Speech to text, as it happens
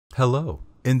Hello.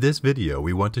 In this video,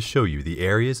 we want to show you the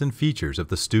areas and features of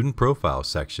the Student Profile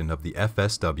section of the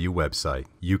FSW website.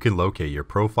 You can locate your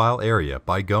profile area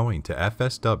by going to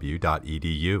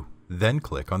fsw.edu, then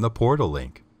click on the portal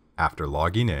link. After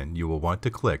logging in, you will want to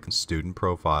click Student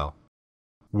Profile.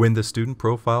 When the Student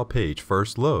Profile page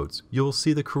first loads, you will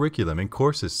see the Curriculum and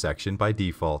Courses section by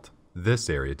default. This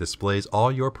area displays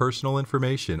all your personal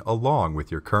information along with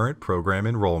your current program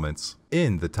enrollments.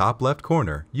 In the top left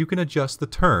corner, you can adjust the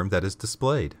term that is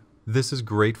displayed. This is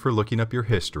great for looking up your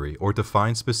history or to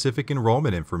find specific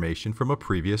enrollment information from a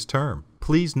previous term.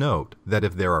 Please note that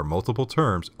if there are multiple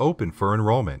terms open for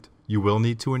enrollment, you will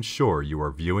need to ensure you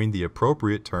are viewing the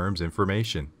appropriate term's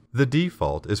information. The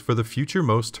default is for the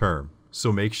future-most term,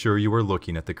 so make sure you are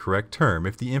looking at the correct term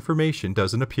if the information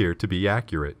doesn't appear to be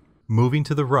accurate. Moving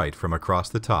to the right from across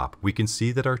the top, we can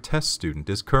see that our test student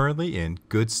is currently in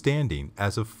good standing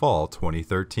as of fall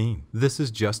 2013. This is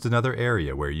just another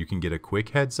area where you can get a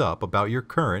quick heads up about your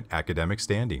current academic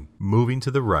standing. Moving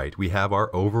to the right, we have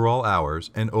our overall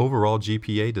hours and overall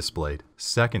GPA displayed.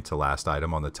 Second to last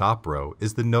item on the top row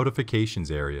is the notifications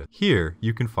area. Here,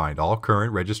 you can find all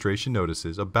current registration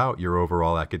notices about your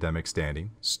overall academic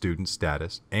standing, student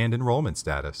status, and enrollment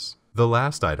status. The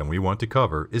last item we want to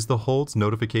cover is the holds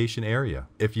notification area.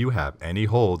 If you have any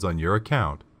holds on your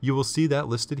account, you will see that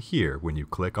listed here when you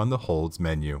click on the holds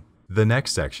menu. The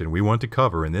next section we want to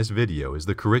cover in this video is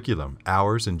the curriculum,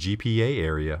 hours, and GPA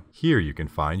area. Here you can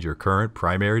find your current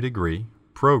primary degree,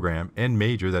 program, and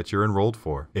major that you're enrolled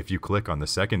for. If you click on the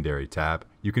secondary tab,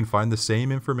 you can find the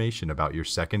same information about your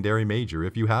secondary major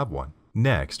if you have one.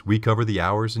 Next, we cover the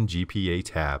hours and GPA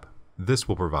tab. This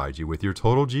will provide you with your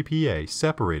total GPA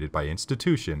separated by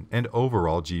institution and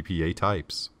overall GPA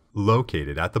types.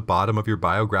 Located at the bottom of your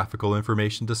biographical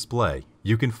information display,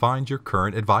 you can find your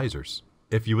current advisors.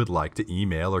 If you would like to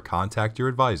email or contact your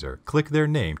advisor, click their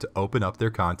name to open up their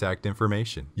contact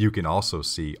information. You can also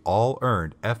see all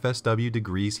earned FSW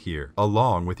degrees here,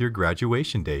 along with your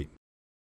graduation date.